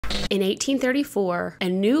In 1834, a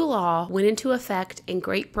new law went into effect in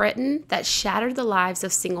Great Britain that shattered the lives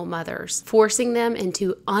of single mothers, forcing them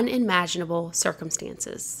into unimaginable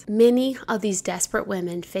circumstances. Many of these desperate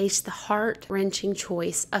women faced the heart-wrenching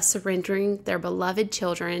choice of surrendering their beloved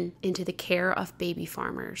children into the care of baby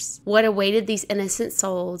farmers. What awaited these innocent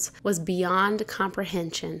souls was beyond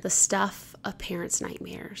comprehension, the stuff of parents'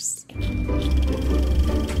 nightmares.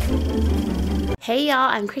 Hey y'all,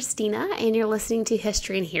 I'm Christina and you're listening to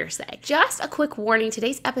History and Hearsay. Just a quick warning,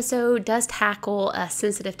 today's episode does tackle a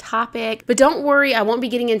sensitive topic, but don't worry, I won't be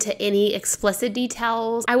getting into any explicit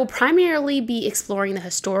details. I will primarily be exploring the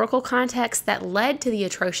historical context that led to the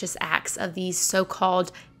atrocious acts of these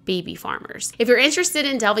so-called baby farmers. If you're interested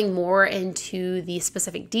in delving more into the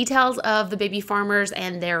specific details of the baby farmers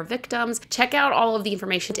and their victims, check out all of the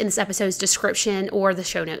information in this episode's description or the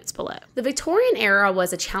show notes below. The Victorian era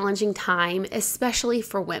was a challenging time, especially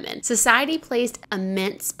for women. Society placed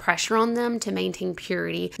immense pressure on them to maintain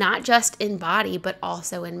purity, not just in body, but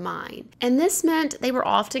also in mind. And this meant they were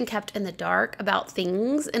often kept in the dark about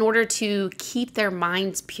things in order to keep their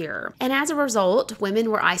minds pure. And as a result, women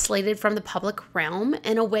were isolated from the public realm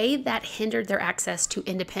in a way that hindered their access to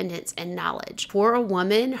independence and knowledge. For a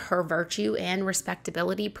woman, her virtue and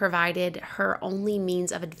respectability provided her only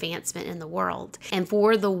means of advancement in the world. And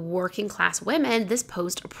for the working class women, this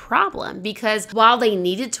posed a problem because while they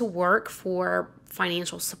needed to work for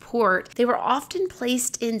financial support, they were often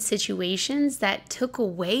placed in situations that took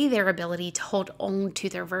away their ability to hold on to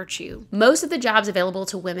their virtue. Most of the jobs available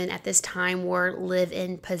to women at this time were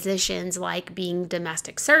live-in positions like being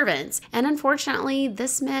domestic servants, and unfortunately,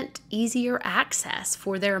 this meant easier access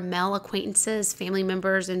for their male acquaintances, family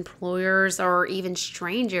members, employers, or even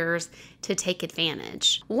strangers to take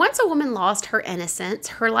advantage. Once a woman lost her innocence,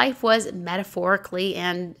 her life was metaphorically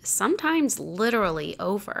and sometimes literally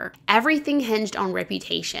over. Everything hinged on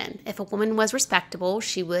reputation. If a woman was respectable,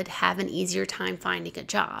 she would have an easier time finding a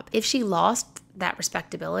job. If she lost that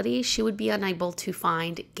respectability, she would be unable to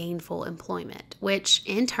find gainful employment, which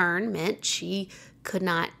in turn meant she could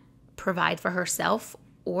not provide for herself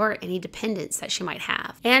or any dependents that she might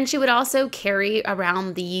have. And she would also carry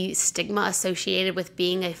around the stigma associated with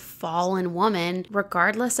being a fallen woman,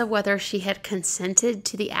 regardless of whether she had consented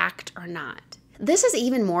to the act or not. This is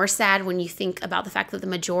even more sad when you think about the fact that the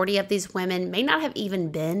majority of these women may not have even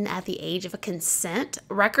been at the age of a consent.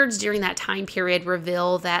 Records during that time period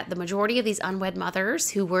reveal that the majority of these unwed mothers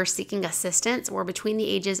who were seeking assistance were between the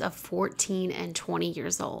ages of 14 and 20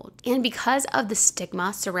 years old. And because of the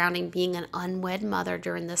stigma surrounding being an unwed mother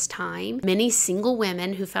during this time, many single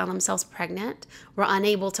women who found themselves pregnant were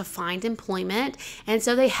unable to find employment, and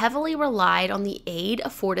so they heavily relied on the aid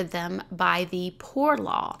afforded them by the Poor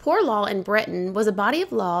Law. Poor Law in Britain was a body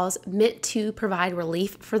of laws meant to provide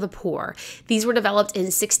relief for the poor. These were developed in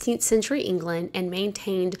 16th century England and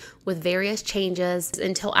maintained with various changes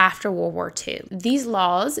until after World War II. These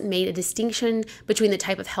laws made a distinction between the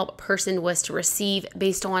type of help a person was to receive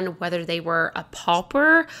based on whether they were a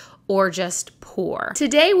pauper or just poor.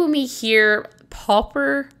 Today, when we hear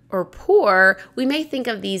pauper or poor, we may think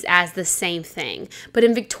of these as the same thing, but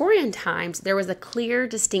in Victorian times, there was a clear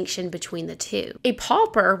distinction between the two. A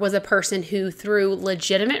pauper was a person who, through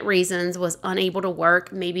legitimate reasons, was unable to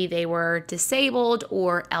work. Maybe they were disabled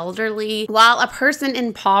or elderly, while a person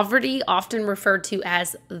in poverty, often referred to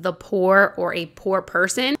as the poor or a poor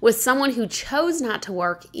person, was someone who chose not to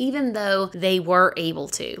work even though they were able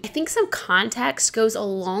to. I think some context goes a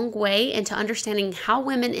long way into understanding how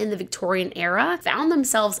women in the Victorian era found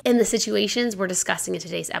themselves in the situations we're discussing in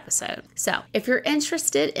today's episode. So, if you're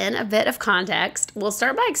interested in a bit of context, we'll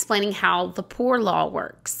start by explaining how the Poor Law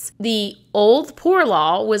works. The old Poor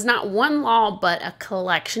Law was not one law, but a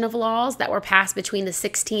collection of laws that were passed between the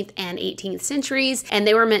 16th and 18th centuries, and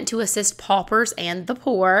they were meant to assist paupers and the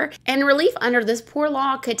poor. And relief under this Poor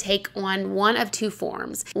Law could take on one of two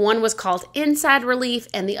forms. One was called inside relief,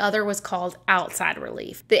 and the other was called outside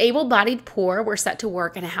relief. The able-bodied poor were set to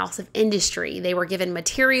work in a house of industry. They were given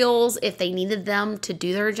materials if they needed them to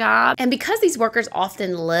do their job. And because these workers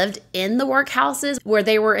often lived in the workhouses where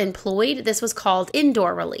they were employed, this was called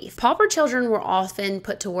indoor relief. Pauper children were often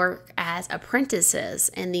put to work as apprentices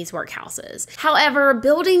in these workhouses. However,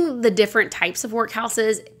 building the different types of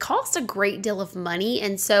workhouses cost a great deal of money,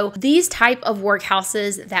 and so these type of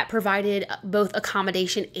workhouses that provided both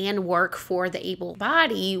accommodation and work for the able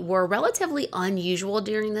body were relatively unusual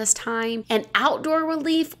during this time, and outdoor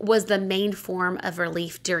relief was the main form of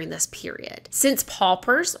relief during this period. Since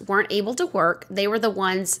paupers weren't able to work, they were the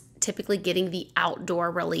ones typically getting the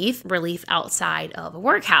outdoor relief outside of a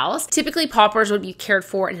workhouse. Typically, paupers would be cared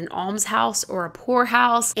for in an almshouse or a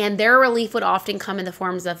poorhouse, and their relief would often come in the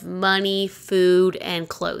forms of money, food, and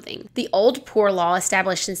clothing. The Old Poor Law,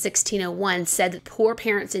 established in 1601, said that poor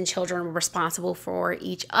parents and children were responsible for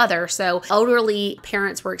each other, so elderly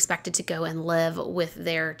parents were expected to go and live with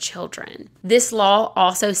their children. This law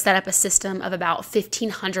also set up a system of about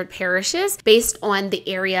 1,500 parishes based on the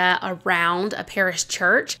area around a parish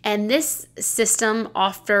church, and this system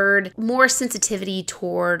offered more sensitivity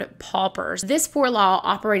toward paupers. This poor law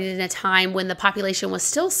operated in a time when the population was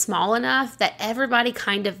still small enough that everybody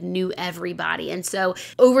kind of knew everybody, and so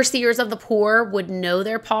overseers of the poor would know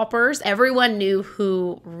their paupers. Everyone knew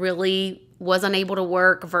who really was unable to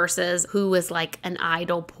work versus who was like an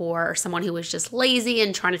idle poor or someone who was just lazy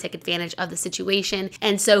and trying to take advantage of the situation.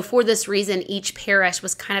 And so for this reason, each parish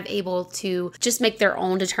was kind of able to just make their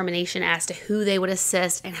own determination as to who they would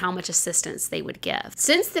assist and how much assistance they would give.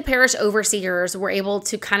 Since the parish overseers were able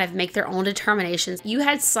to kind of make their own determinations, you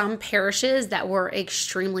had some parishes that were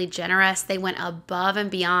extremely generous. They went above and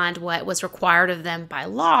beyond what was required of them by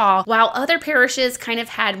law, while other parishes kind of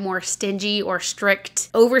had more stingy or strict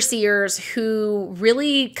overseers who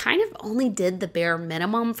really kind of only did the bare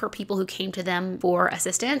minimum for people who came to them for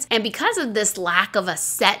assistance. And because of this lack of a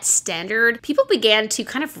set standard, people began to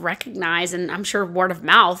kind of recognize, and I'm sure word of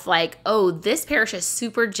mouth, like, oh, this parish is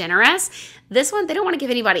super generous. This one, they don't want to give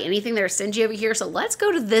anybody anything. They're stingy over here, so let's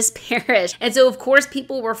go to this parish. And so, of course,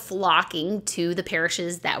 people were flocking to the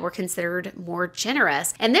parishes that were considered more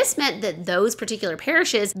generous. And this meant that those particular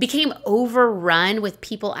parishes became overrun with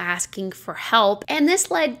people asking for help. And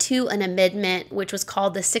this led to an amendment, which was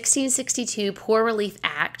called the 1662 Poor Relief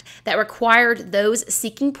Act, that required those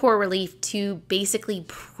seeking poor relief to basically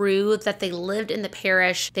prove that they lived in the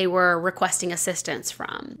parish they were requesting assistance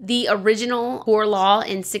from. The original poor law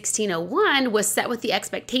in 1601 was set with the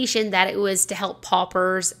expectation that it was to help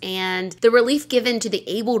paupers, and the relief given to the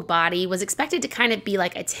able body was expected to kind of be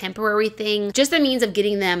like a temporary thing, just a means of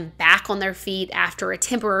getting them back on their feet after a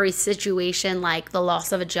temporary situation like the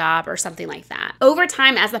loss of a job or something like that. Over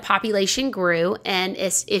time, as the population grew and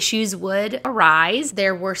issues would arise,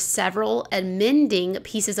 there were several amending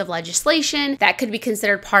pieces of legislation that could be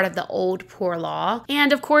considered part of the Old Poor Law.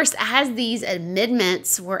 And of course, as these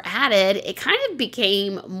amendments were added, it kind of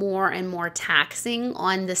became more and more taxing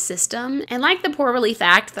on the system. And like the Poor Relief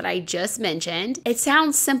Act that I just mentioned, it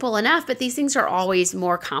sounds simple enough, but these things are always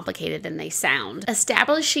more complicated than they sound.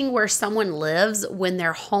 Establishing where someone lives when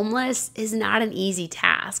they're homeless is not an easy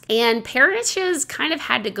task. And parishes kind of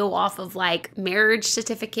had to go off of like marriage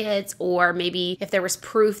certificates, or maybe if there was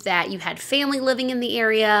proof that you had family living in the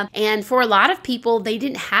area. And for a lot of people, they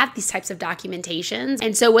didn't have these types of documentations.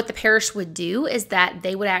 And so what the parish would do is that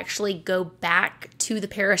they would actually go back to the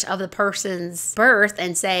parish of the person's birth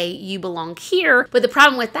and say, you belong here. But the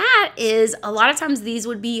problem with that is a lot of times these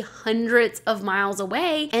would be hundreds of miles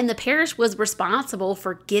away, and the parish was responsible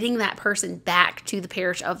for getting that person back to the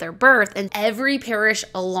parish of their birth. And every parish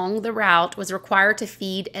along the route was required to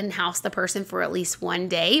feed and house the person for at least one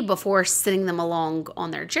day before sending them along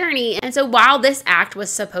on their journey. And so while this act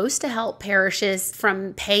was supposed to help parishes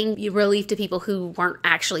from paying relief to people who weren't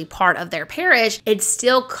actually part of their parish, it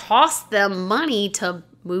still cost them money to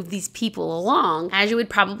move these people along. As you would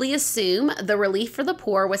probably assume, the relief for the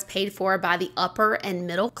poor was paid for by the upper and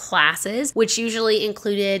middle classes, which usually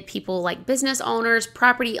included people like business owners,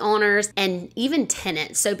 property owners, and even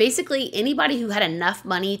tenants. So basically anybody who had enough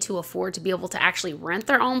money to afford to be able to actually rent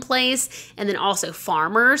their own place, and then also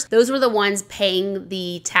farmers. Those were the ones paying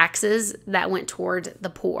the taxes that went toward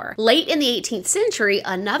the poor. Late in the 18th century,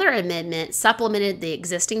 another amendment supplemented the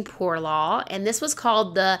existing poor law, and this was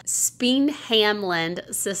called the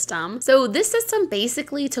Speen-Hamland system. So this system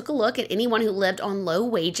basically took a look at anyone who lived on low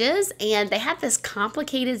wages, and they had this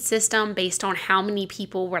complicated system based on how many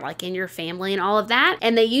people were like in your family and all of that.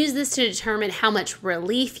 And they used this to determine how much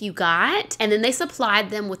relief you got, and then they supplied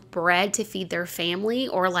them with bread to feed their family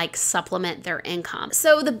or like supplement their income.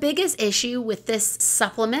 So the biggest issue with this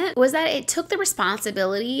supplement was that it took the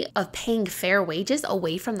responsibility of paying fair wages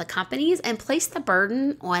away from the companies and placed the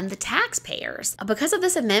burden on the taxpayers. Because of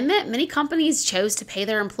this amendment, many companies chose to pay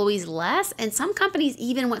their employees less, and some companies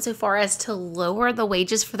even went so far as to lower the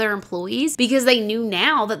wages for their employees because they knew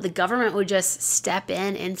now that the government would just step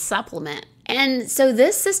in and supplement. And so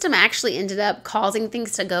this system actually ended up causing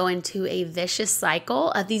things to go into a vicious cycle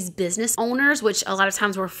of these business owners, which a lot of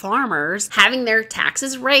times were farmers, having their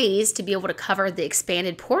taxes raised to be able to cover the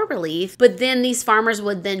expanded poor relief. But then these farmers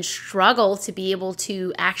would then struggle to be able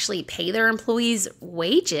to actually pay their employees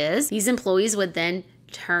wages. These employees would then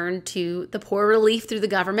turned to the poor relief through the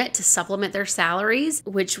government to supplement their salaries,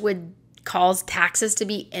 which would cause taxes to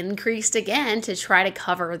be increased again to try to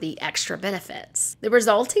cover the extra benefits. The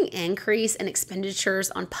resulting increase in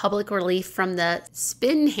expenditures on public relief from the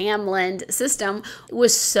Spin-Hamland system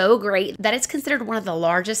was so great that it's considered one of the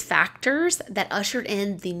largest factors that ushered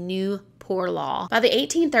in the new poor law. By the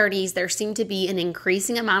 1830s, there seemed to be an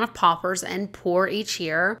increasing amount of paupers and poor each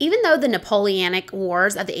year. Even though the Napoleonic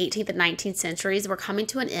Wars of the 18th and 19th centuries were coming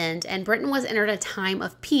to an end and Britain was entered a time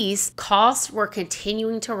of peace, costs were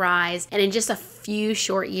continuing to rise, and in just a few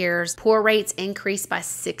short years, poor rates increased by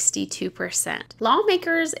 62%.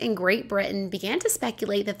 Lawmakers in Great Britain began to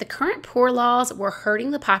speculate that the current poor laws were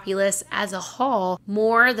hurting the populace as a whole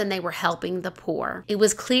more than they were helping the poor. It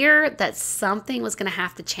was clear that something was going to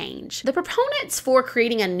have to change. The proponents for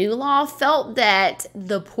creating a new law felt that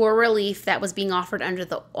the poor relief that was being offered under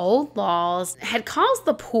the old laws had caused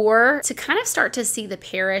the poor to kind of start to see the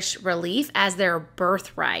parish relief as their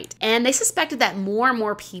birthright. And they suspected that more and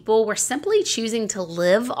more people were simply choosing to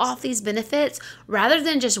live off these benefits rather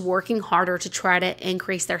than just working harder to try to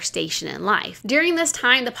increase their station in life. During this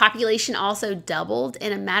time, the population also doubled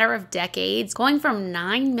in a matter of decades, going from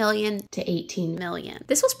 9 million to 18 million.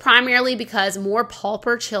 This was primarily because more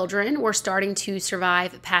pauper children were starting to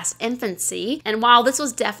survive past infancy, and while this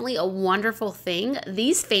was definitely a wonderful thing,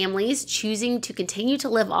 these families choosing to continue to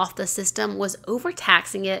live off the system was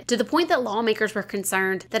overtaxing it to the point that lawmakers were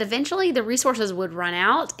concerned that eventually the resources would run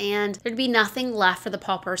out and there'd be nothing left for the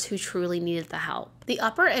paupers who truly needed the help. The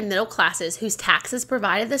upper and middle classes whose taxes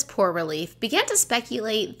provided this poor relief began to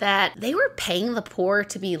speculate that they were paying the poor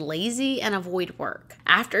to be lazy and avoid work.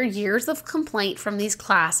 After years of complaint from these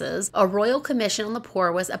classes, a royal commission on the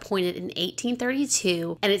poor was appointed in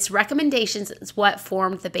 1832, and its recommendations is what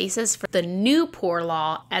formed the basis for the new poor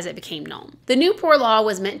law as it became known. The new poor law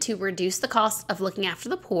was meant to reduce the cost of looking after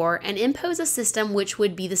the poor and impose a system which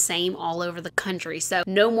would be the same all over the country, so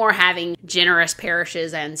no more having generous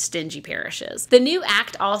parishes and stingy parishes. The new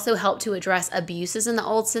act also helped to address abuses in the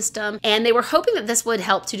old system, and they were hoping that this would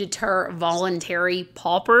help to deter voluntary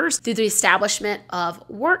paupers through the establishment of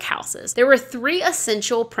workhouses. There were three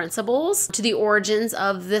essential principles to the origins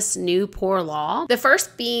of this new poor law. The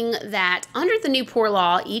first being that under the new poor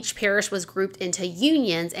law, each parish was grouped into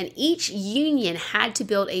unions, and each union had to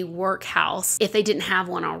build a workhouse if they didn't have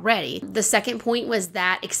one already. The second point was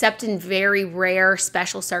that, except in very rare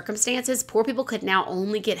special circumstances, poor people could now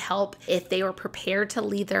only get help if they were prepared to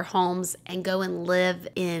leave their homes and go and live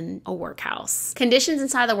in a workhouse. Conditions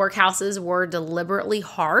inside the workhouses were deliberately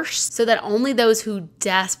harsh so that only those who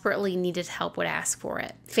desperately needed help would ask for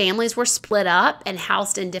it. Families were split up and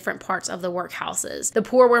housed in different parts of the workhouses. The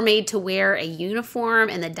poor were made to wear a uniform,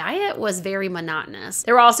 and the diet was very monotonous.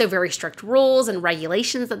 There were also very strict rules and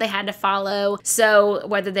regulations that they had to follow. So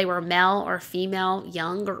whether they were male or female,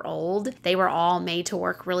 young or old, they were all made to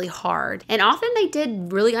work really hard. And often they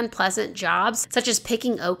did really unpleasant jobs, such as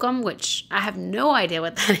picking oakum, which I have no idea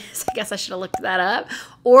what that is. I guess I should have looked that up.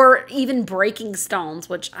 Or even breaking stones,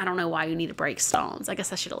 which I don't know why you need to break stones. I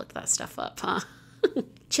guess I should have looked that stuff up, huh?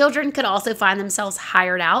 Children could also find themselves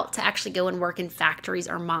hired out to actually go and work in factories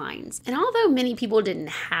or mines. And although many people didn't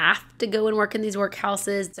have to go and work in these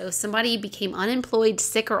workhouses, so if somebody became unemployed,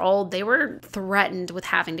 sick, or old, they were threatened with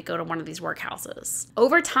having to go to one of these workhouses.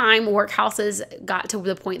 Over time, workhouses got to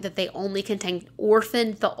the point that they only contained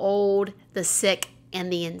orphaned, the old, the sick,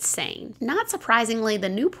 and the insane. Not surprisingly, the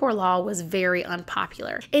new poor law was very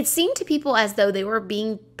unpopular. It seemed to people as though they were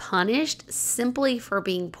being punished simply for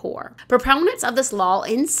being poor. Proponents of this law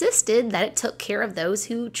insisted that it took care of those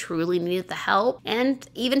who truly needed the help and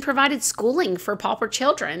even provided schooling for pauper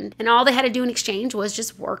children, and all they had to do in exchange was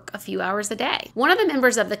just work a few hours a day. One of the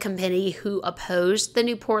members of the committee who opposed the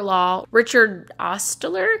new poor law, Richard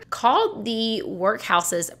Oastler, called the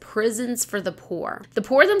workhouses prisons for the poor. The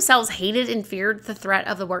poor themselves hated and feared the threat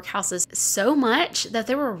of the workhouses so much that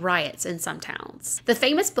there were riots in some towns. The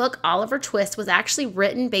famous book Oliver Twist was actually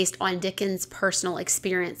written based on Dickens' personal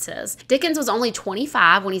experiences. Dickens was only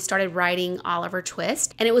 25 when he started writing Oliver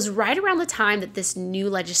Twist, and it was right around the time that this new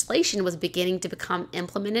legislation was beginning to become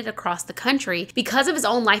implemented across the country. Because of his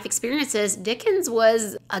own life experiences, Dickens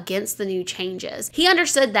was against the new changes. He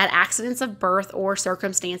understood that accidents of birth or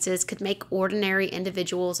circumstances could make ordinary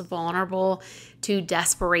individuals vulnerable to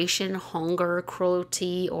desperation, hunger,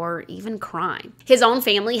 cruelty, or even crime. His own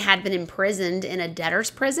family had been imprisoned in a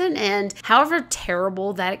debtor's prison, and however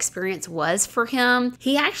terrible that experience was for him,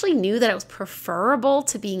 he actually knew that it was preferable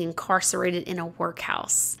to being incarcerated in a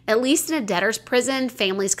workhouse. At least in a debtor's prison,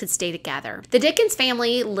 families could stay together. The Dickens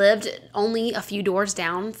family lived only a few doors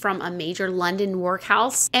down from a major London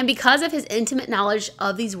workhouse, and because of his intimate knowledge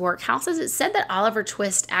of these workhouses, it's said that Oliver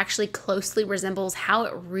Twist actually closely resembles how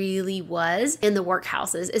it really was in the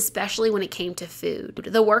workhouses, especially when it came to food.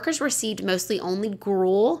 The workers received mostly only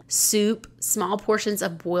gruel, soup, small portions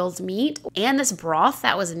of boiled meat, and this broth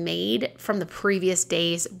that was made from the previous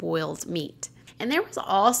day's boiled meat. And there was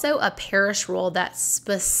also a parish rule that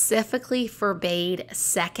specifically forbade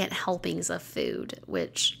second helpings of food,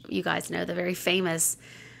 which you guys know, the very famous,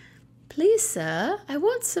 "Please, sir, I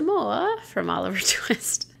want some more," from Oliver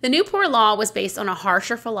Twist. The new poor law was based on a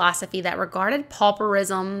harsher philosophy that regarded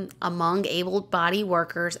pauperism among able-bodied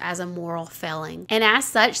workers as a moral failing. And as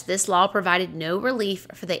such, this law provided no relief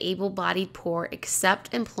for the able-bodied poor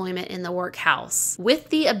except employment in the workhouse, with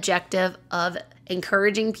the objective of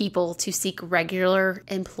encouraging people to seek regular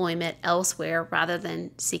employment elsewhere rather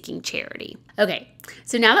than seeking charity. Okay,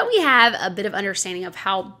 so now that we have a bit of understanding of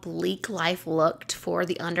how bleak life looked for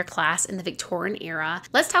the underclass in the Victorian era,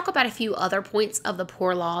 let's talk about a few other points of the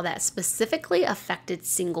poor law that specifically affected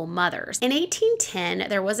single mothers. In 1810,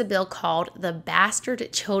 there was a bill called the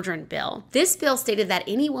Bastard Children Bill. This bill stated that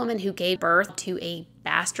any woman who gave birth to a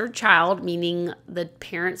bastard child, meaning the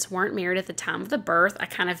parents weren't married at the time of the birth. I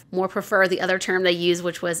kind of more prefer the other term they used,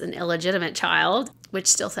 which was an illegitimate child, which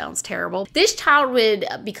still sounds terrible. This child would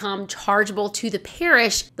become chargeable to the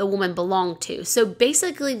parish the woman belonged to. So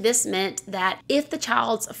basically this meant that if the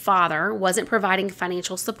child's father wasn't providing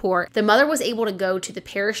financial support, the mother was able to go to the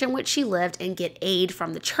parish in which she lived and get aid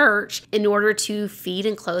from the church in order to feed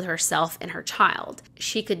and clothe herself and her child.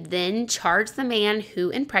 She could then charge the man who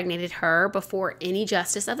impregnated her before any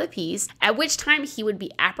justice of the peace, at which time he would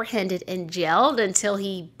be apprehended and jailed until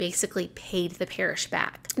he basically paid the parish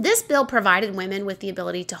back. This bill provided women with the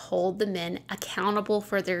ability to hold the men accountable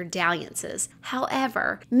for their dalliances.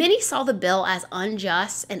 However, many saw the bill as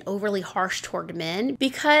unjust and overly harsh toward men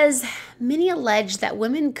because many alleged that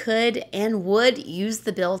women could and would use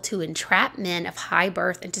the bill to entrap men of high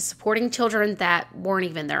birth into supporting children that weren't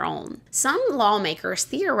even their own. Some lawmakers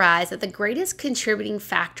theorized that the greatest contributing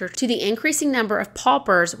factor to the increasing number of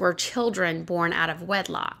paupers were children born out of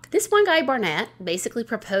wedlock. This one guy, Barnett, basically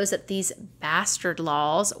proposed that these bastard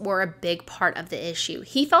laws were a big part of the issue.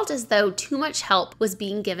 He felt as though too much help was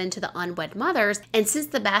being given to the unwed mothers, and since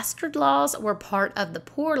the bastard laws were part of the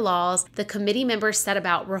poor laws, the committee members set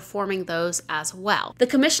about reforming those as well. The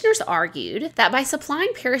commissioners argued that by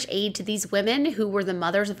supplying parish aid to these women who were the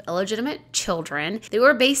mothers of illegitimate children, they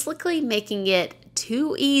were basically making it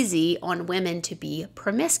too easy on women to be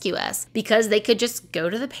promiscuous because they could just go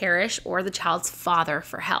to the parish or the child's father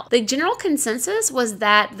for help. The general consensus was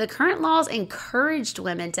that the current laws encouraged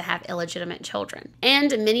women to have illegitimate children,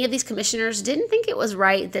 and many of these commissioners didn't think it was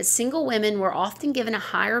right that single women were often given a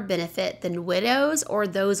higher benefit than widows or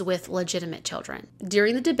those with legitimate children.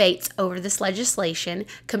 During the debates over this legislation,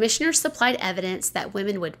 commissioners supplied evidence that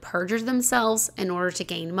women would perjure themselves in order to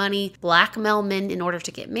gain money, blackmail men in order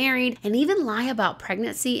to get married, and even lie about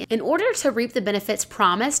pregnancy in order to reap the benefits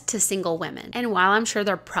promised to single women. And while I'm sure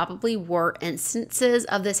there probably were instances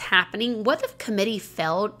of this happening, what the committee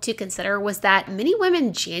failed to consider was that many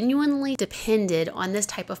women genuinely depended on this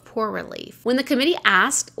type of poor relief. When the committee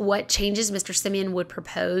asked what changes Mr. Simeon would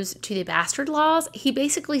propose to the bastard laws, he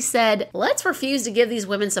basically said, let's refuse to give these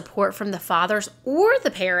women support from the fathers or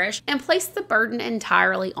the parish and place the burden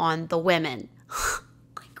entirely on the women.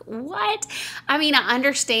 What? I mean, I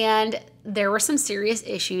understand there were some serious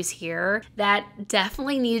issues here that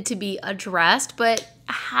definitely needed to be addressed, but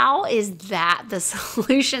how is that the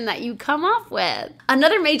solution that you come up with?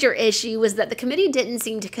 Another major issue was that the committee didn't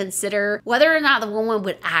seem to consider whether or not the woman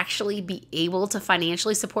would actually be able to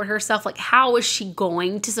financially support herself. Like, how was she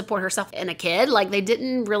going to support herself and a kid? Like, they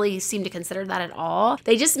didn't really seem to consider that at all.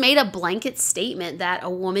 They just made a blanket statement that a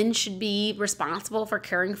woman should be responsible for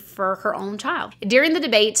caring for her own child. During the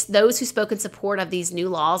debates, those who spoke in support of these new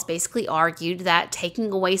laws basically argued that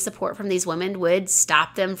taking away support from these women would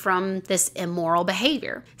stop them from this immoral behavior.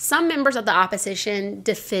 Some members of the opposition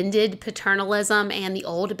defended paternalism and the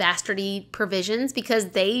old bastardy provisions because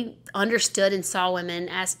they understood and saw women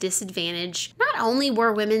as disadvantaged. Not only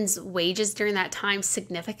were women's wages during that time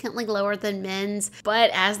significantly lower than men's, but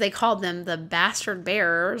as they called them, the bastard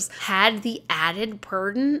bearers had the added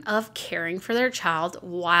burden of caring for their child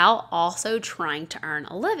while also trying to earn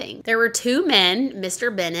a living. There were two men,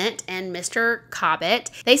 Mr. Bennett and and Mr. Cobbett.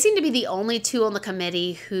 They seem to be the only two on the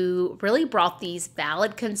committee who really brought these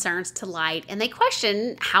valid concerns to light, and they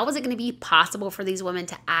questioned how was it going to be possible for these women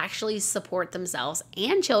to actually support themselves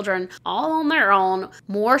and children all on their own.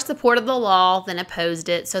 More supported the law than opposed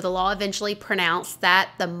it, so the law eventually pronounced that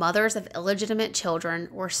the mothers of illegitimate children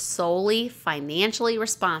were solely financially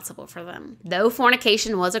responsible for them. Though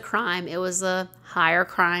fornication was a crime, it was a higher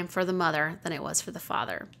crime for the mother than it was for the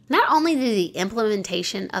father. Not only did the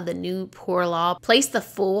implementation of the new poor law place the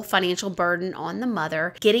full financial burden on the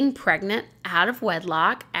mother, getting pregnant out of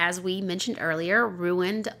wedlock, as we mentioned earlier,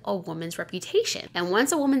 ruined a woman's reputation. And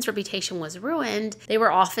once a woman's reputation was ruined, they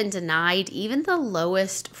were often denied even the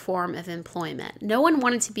lowest form of employment. No one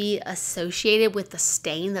wanted to be associated with the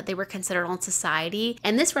stain that they were considered on society,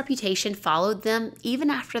 and this reputation followed them even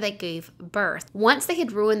after they gave birth. Once they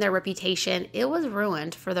had ruined their reputation, it was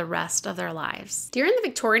ruined for the rest of their lives. During the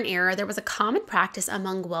Victorian era, there was a common practice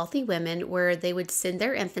among wealthy women where they would send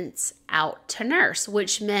their infants out to nurse,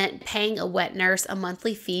 which meant paying a wet nurse a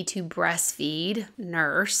monthly fee to breastfeed,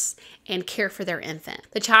 nurse, and care for their infant.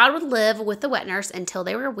 The child would live with the wet nurse until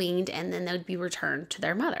they were weaned, and then they would be returned to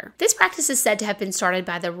their mother. This practice is said to have been started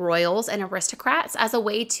by the royals and aristocrats as a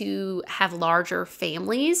way to have larger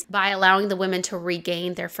families by allowing the women to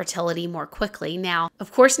regain their fertility more quickly. Now,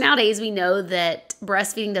 of course, nowadays we know that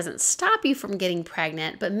breastfeeding doesn't stop you from getting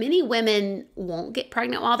pregnant, but many women won't get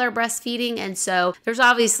pregnant while they're breastfeeding, and so there's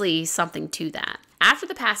obviously something to that. After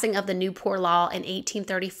the passing of the new poor law in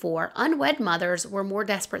 1834, unwed mothers were more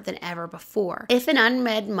desperate than ever before. If an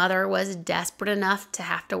unwed mother was desperate enough to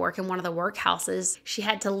have to work in one of the workhouses, she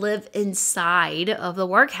had to live inside of the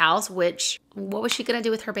workhouse, which what was she going to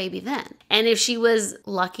do with her baby then? And if she was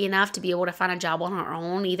lucky enough to be able to find a job on her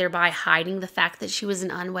own, either by hiding the fact that she was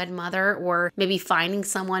an unwed mother or maybe finding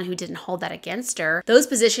someone who didn't hold that against her, those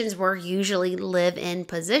positions were usually live-in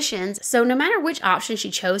positions. So no matter which option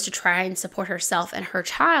she chose to try and support herself and her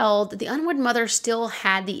child, the unwed mother still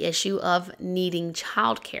had the issue of needing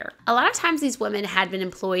childcare. A lot of times these women had been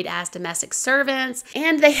employed as domestic servants,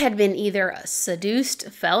 and they had been either seduced,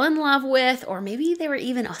 fell in love with, or maybe they were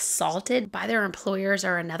even assaulted by their employers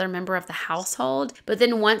or another member of the household. But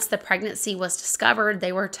then once the pregnancy was discovered,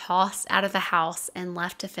 they were tossed out of the house and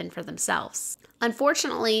left to fend for themselves.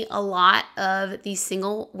 Unfortunately, a lot of these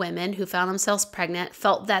single women who found themselves pregnant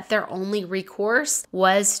felt that their only recourse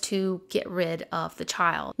was to get rid of the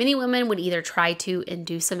child. Many women would either try to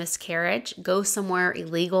induce a miscarriage, go somewhere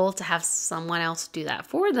illegal to have someone else do that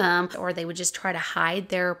for them, or they would just try to hide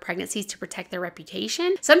their pregnancies to protect their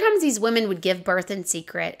reputation. Sometimes these women would give birth in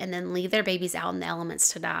secret and then leave their babies out in the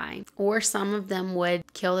elements to die, or some of them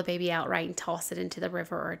would kill the baby outright and toss it into the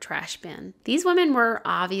river or a trash bin. These women were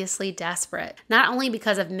obviously desperate, not only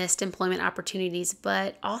because of missed employment opportunities,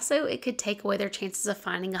 but also it could take away their chances of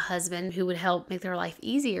finding a husband who would help make their life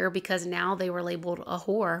easier because now they were labeled a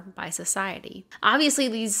whore by society. Obviously,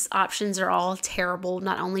 these options are all terrible,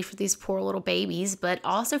 not only for these poor little babies, but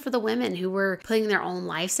also for the women who were putting their own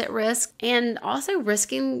lives at risk and also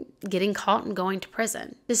risking getting caught and going to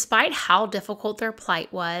prison. Despite how difficult their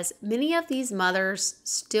plight was, many of these mothers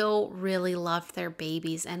still really loved their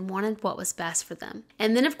babies and wanted what was best for them.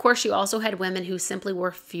 And then, of course, you also had women who simply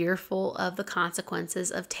were fearful of the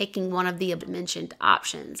consequences of taking one of the mentioned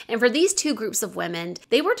options. And for these two groups of women,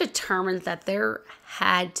 they were determined that there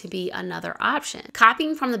had to be another option.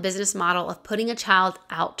 Copying from the business model of putting a child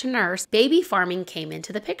out to nurse, baby farming came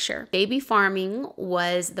into the picture. Baby farming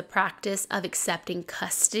was the practice of accepting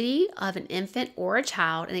custody of an infant or a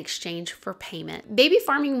child in exchange for payment. Baby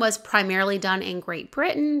farming was primarily done in Great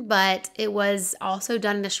Britain, but it was also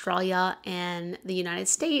done in Australia and the United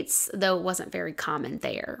States, though it wasn't very common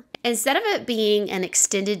there. Instead of it being an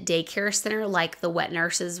extended daycare center like the wet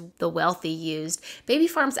nurses the wealthy used, baby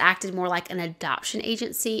farms acted more like an adoption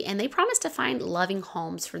agency, and they promised to find loving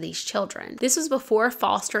homes for these children. This was before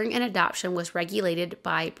fostering and adoption was regulated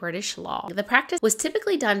by British law. The practice was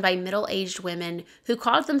typically done by middle-aged women who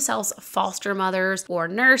called themselves foster mothers or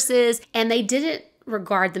nurses, and they didn't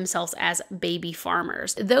regard themselves as baby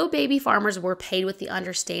farmers. Though baby farmers were paid with the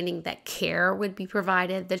understanding that care would be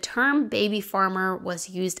provided, the term baby farmer was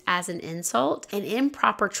used as an insult, and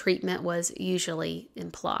improper treatment was usually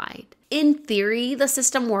implied. In theory, the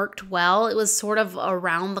system worked well. It was sort of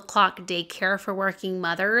around-the-clock daycare for working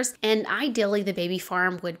mothers, and ideally the baby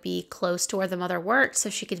farm would be close to where the mother worked so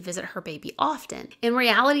she could visit her baby often. In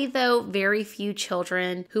reality, though, very few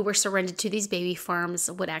children who were surrendered to these baby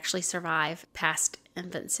farms would actually survive past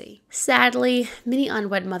infancy. Sadly, many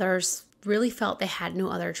unwed mothers really felt they had no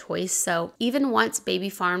other choice. So even once baby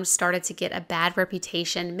farms started to get a bad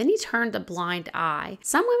reputation, many turned a blind eye.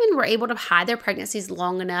 Some women were able to hide their pregnancies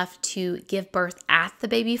long enough to give birth at the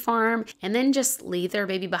baby farm and then just leave their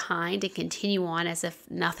baby behind and continue on as if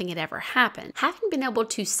nothing had ever happened. Having been able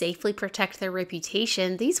to safely protect their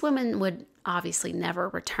reputation, these women would obviously never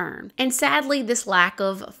return. And sadly, this lack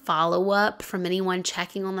of follow-up from anyone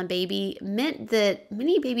checking on the baby meant that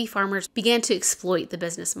many baby farmers began to exploit the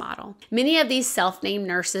business model. Many of these self-named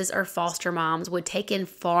nurses or foster moms would take in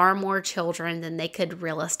far more children than they could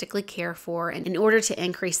realistically care for in order to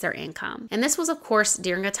increase their income. And this was, of course,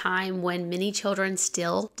 during a time when many children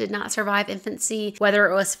still did not survive infancy, whether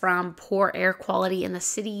it was from poor air quality in the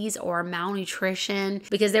cities or malnutrition,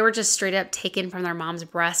 because they were just straight up taken from their mom's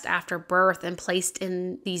breast after birth and placed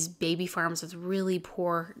in these baby farms with really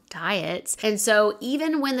poor diets. And so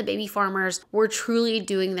even when the baby farmers were truly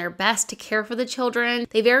doing their best to care for the children,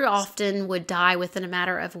 they very often would die within a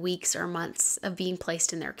matter of weeks or months of being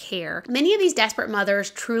placed in their care. Many of these desperate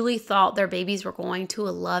mothers truly thought their babies were going to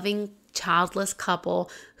a loving, childless couple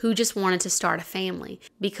who just wanted to start a family,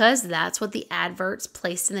 because that's what the adverts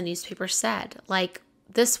placed in the newspaper said. Like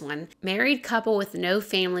this one, married couple with no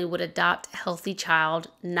family would adopt healthy child,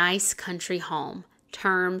 nice country home.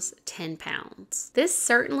 Terms, 10 pounds. This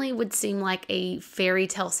certainly would seem like a fairy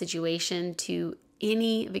tale situation to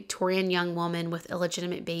any Victorian young woman with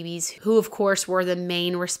illegitimate babies, who of course were the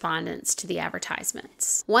main respondents to the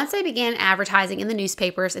advertisements. Once they began advertising in the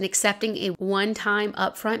newspapers and accepting a one-time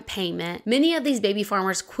upfront payment, many of these baby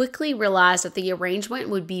farmers quickly realized that the arrangement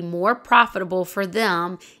would be more profitable for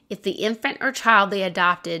them if the infant or child they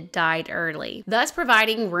adopted died early, thus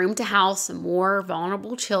providing room to house more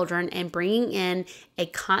vulnerable children and bringing in a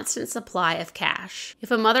constant supply of cash.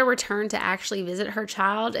 If a mother returned to actually visit her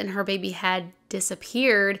child and her baby had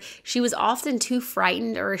disappeared, she was often too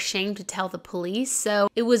frightened or ashamed to tell the police, so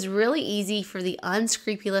it was really easy for the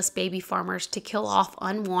unscrupulous baby farmers to kill off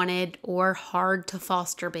unwanted or hard to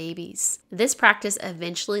foster babies. This practice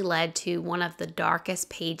eventually led to one of the darkest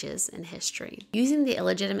pages in history. Using the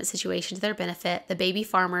illegitimate situation to their benefit, the baby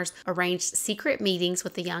farmers arranged secret meetings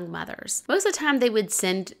with the young mothers. Most of the time, they would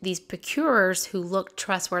send these procurers who looked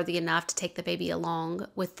trustworthy enough to take the baby along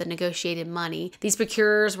with the negotiated money. These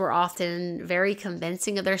procurers were often very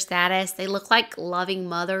convincing of their status. They looked like loving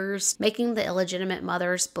mothers, making the illegitimate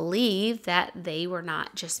mothers believe that they were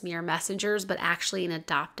not just mere messengers, but actually an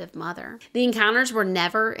adoptive mother. The encounters were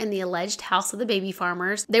never in the alleged house of the baby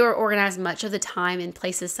farmers. They were organized much of the time in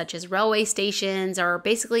places such as railway stations or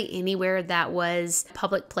basically anywhere that was a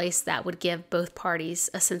public place that would give both parties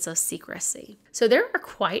a sense of secrecy. So there are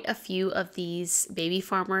quite a few of these baby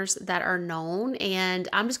farmers that are known, and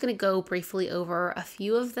I'm just going to go briefly over a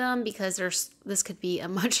few of them because this could be a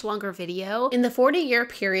much longer video. In the 40-year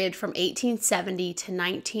period from 1870 to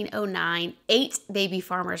 1909, 8 baby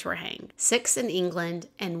farmers were hanged, 6 in England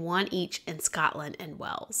and 1 each in Scotland and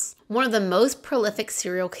Wales. One of the most prolific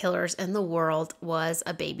serial killers in the world was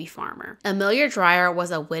a baby farmer. Amelia Dreyer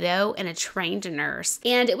was a widow and a trained nurse,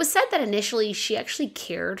 and it was said that initially she actually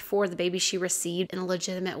cared for the baby she received in a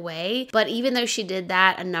legitimate way, but even though she did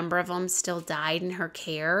that, a number of them still died in her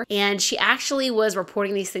care, and she actually was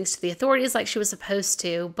reporting these things to the authorities like she was supposed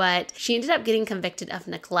to, but she ended up getting convicted of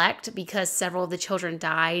neglect because several of the children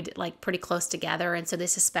died like pretty close together, and so they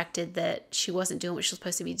suspected that she wasn't doing what she was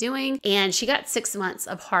supposed to be doing, and she got 6 months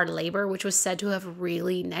of hard labor, which was said to have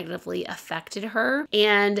really negatively affected her.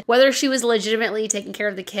 And whether she was legitimately taking care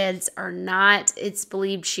of the kids or not, it's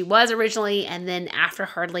believed she was originally, and then after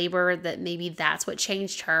hard labor that maybe that's what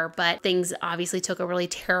changed her, but things obviously took a really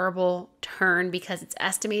terrible turn because it's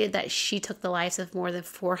estimated that she took the lives of more than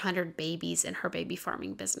 400 babies in her baby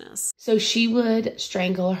farming business. So she would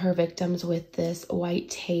strangle her victims with this white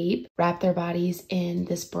tape, wrap their bodies in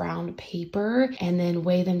this brown paper, and then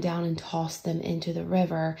weigh them down and toss them into the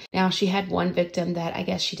river. Now, she had one victim that I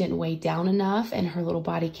guess she didn't weigh down enough and her little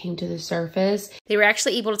body came to the surface. They were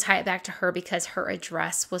actually able to tie it back to her because her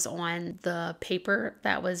address was on the paper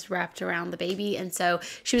that was wrapped around the baby, and so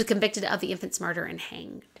she was convicted of the infant's murder and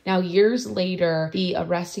hanged. Now, years later, the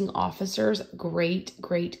arresting officer's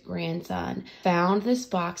great-great-grandson found this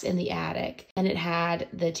box in the attic, and it had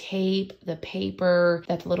the tape, the paper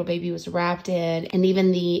that the little baby was wrapped in, and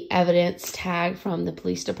even the evidence tag from the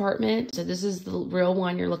police department. So this is the real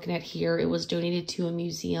one you're looking at here. It was donated to a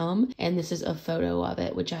museum, and this is a photo of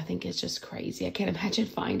it, which I think is just crazy. I can't imagine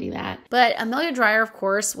finding that. But Amelia Dreyer, of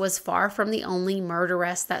course, was far from the only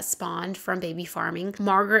murderess that spawned from baby farming.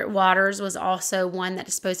 Margaret Waters was also one that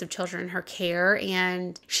disposed disposed of children in her care,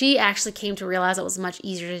 and she actually came to realize it was much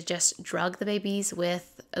easier to just drug the babies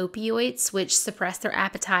with opioids, which suppress their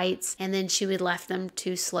appetites, and then she would left them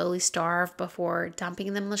to slowly starve before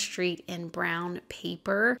dumping them on the street in brown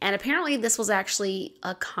paper. And apparently this was actually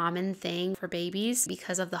a common thing for babies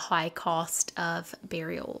because of the high cost of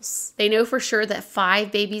burials. They know for sure that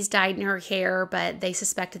 5 babies died in her care, but they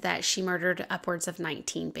suspected that she murdered upwards of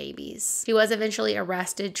 19 babies. She was eventually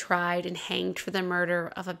arrested, tried, and hanged for the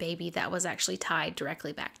murder of a baby that was actually tied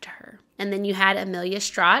directly back to her. And then you had Amelia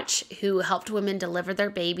Strach, who helped women deliver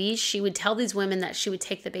their babies. She would tell these women that she would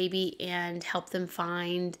take the baby and help them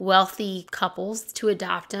find wealthy couples to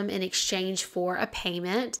adopt them in exchange for a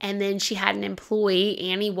payment. And then she had an employee,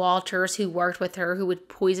 Annie Walters, who worked with her, who would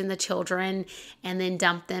poison the children and then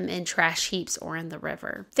dump them in trash heaps or in the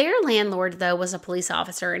river. Their landlord, though, was a police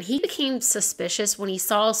officer, and he became suspicious when he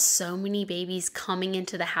saw so many babies coming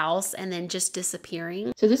into the house and then just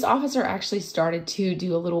disappearing. So this officer actually started to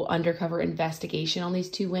do a little undercover investigation on these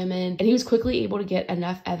 2 women, and he was quickly able to get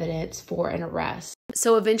enough evidence for an arrest.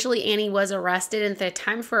 So eventually Annie was arrested, and at the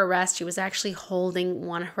time for arrest, she was actually holding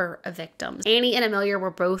one of her victims. Annie and Amelia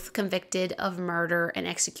were both convicted of murder and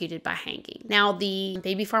executed by hanging. Now, the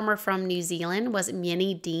baby farmer from New Zealand was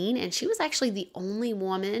Minnie Dean, and she was actually the only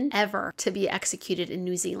woman ever to be executed in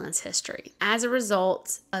New Zealand's history. As a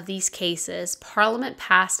result of these cases, Parliament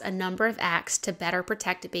passed a number of acts to better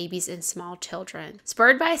protect babies and small children.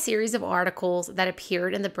 Spurred by a series of articles that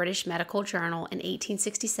appeared in the British Medical Journal in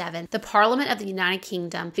 1867, the Parliament of the United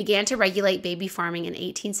Kingdom began to regulate baby farming in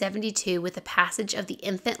 1872 with the passage of the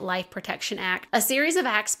Infant Life Protection Act. A series of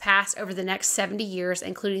acts passed over the next 70 years,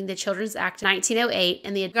 including the Children's Act 1908,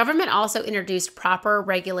 and the government also introduced proper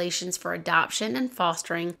regulations for adoption and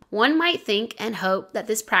fostering. One might think and hope that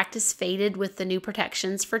this practice faded with the new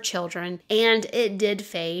protections for children, and it did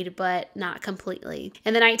fade, but not completely.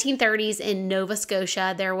 In the 1930s in Nova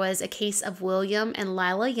Scotia, there was a case of William and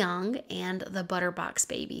Lila Young and the Butterbox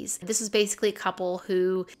babies. This was basically a couple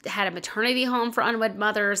who had a maternity home for unwed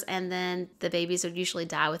mothers, and then the babies would usually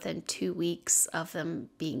die within 2 weeks of them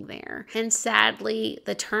being there. And sadly,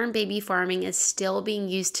 the term baby farming is still being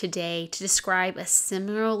used today to describe a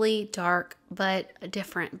similarly dark but a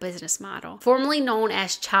different business model. Formerly known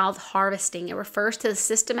as child harvesting, it refers to the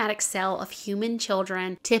systematic sale of human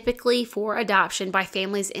children, typically for adoption by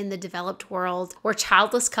families in the developed world, where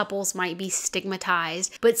childless couples might be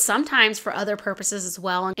stigmatized, but sometimes for other purposes as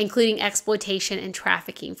well, including exploitation and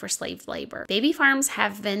trafficking for slave labor. Baby farms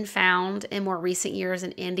have been found in more recent years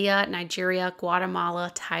in India, Nigeria,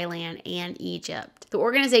 Guatemala, Thailand, and Egypt. The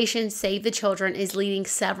organization Save the Children is leading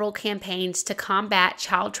several campaigns to combat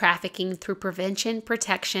child trafficking through prevention,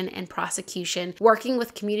 protection, and prosecution, working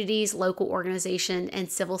with communities, local organizations, and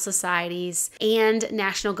civil societies, and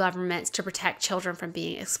national governments to protect children from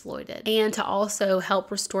being exploited, and to also help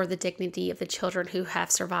restore the dignity of the children who have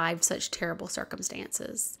survived such terrible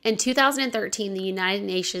circumstances. In 2013, the United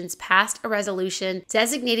Nations passed a resolution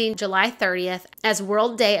designating July 30th as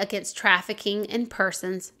World Day Against Trafficking in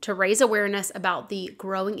Persons to raise awareness about the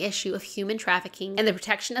growing issue of human trafficking and the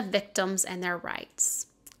protection of victims and their rights.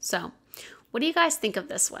 So, what do you guys think of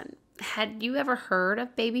this one? Had you ever heard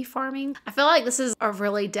of baby farming? I feel like this is a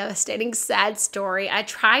really devastating, sad story. I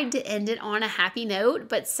tried to end it on a happy note,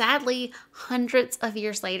 but sadly, hundreds of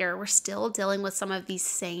years later, we're still dealing with some of these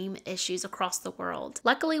same issues across the world.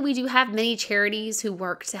 Luckily, we do have many charities who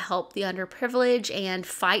work to help the underprivileged and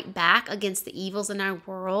fight back against the evils in our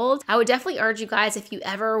world. I would definitely urge you guys, if you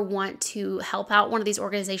ever want to help out one of these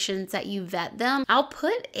organizations, that you vet them. I'll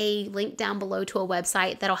put a link down below to a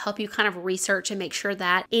website that'll help you kind of research and make sure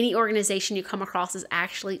that any organization you come across is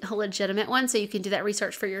actually a legitimate one, so you can do that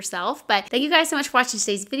research for yourself. But thank you guys so much for watching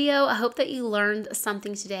today's video. I hope that you learned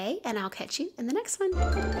something today, and I'll catch you in the next one.